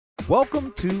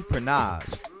Welcome to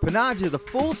PRINAJ. PRINAJ is a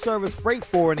full-service freight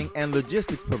forwarding and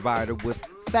logistics provider with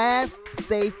fast,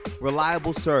 safe,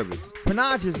 reliable service.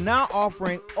 PRINAJ is now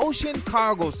offering ocean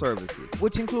cargo services,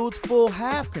 which includes full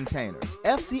half containers,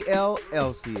 FCL,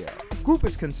 LCL,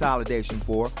 groupage consolidation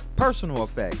for personal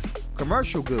effects,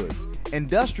 commercial goods,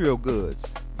 industrial goods,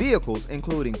 vehicles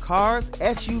including cars,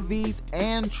 SUVs,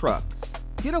 and trucks.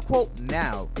 Get a quote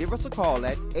now. Give us a call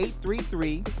at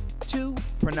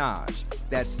 833-2PRINAJ.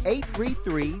 That's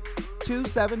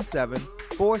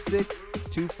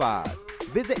 833-277-4625.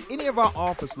 Visit any of our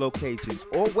office locations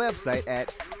or website at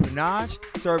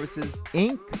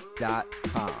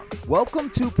PRINAJServicesinc.com. Welcome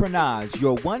to PRINAJ,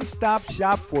 your one-stop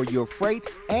shop for your freight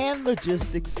and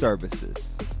logistics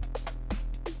services.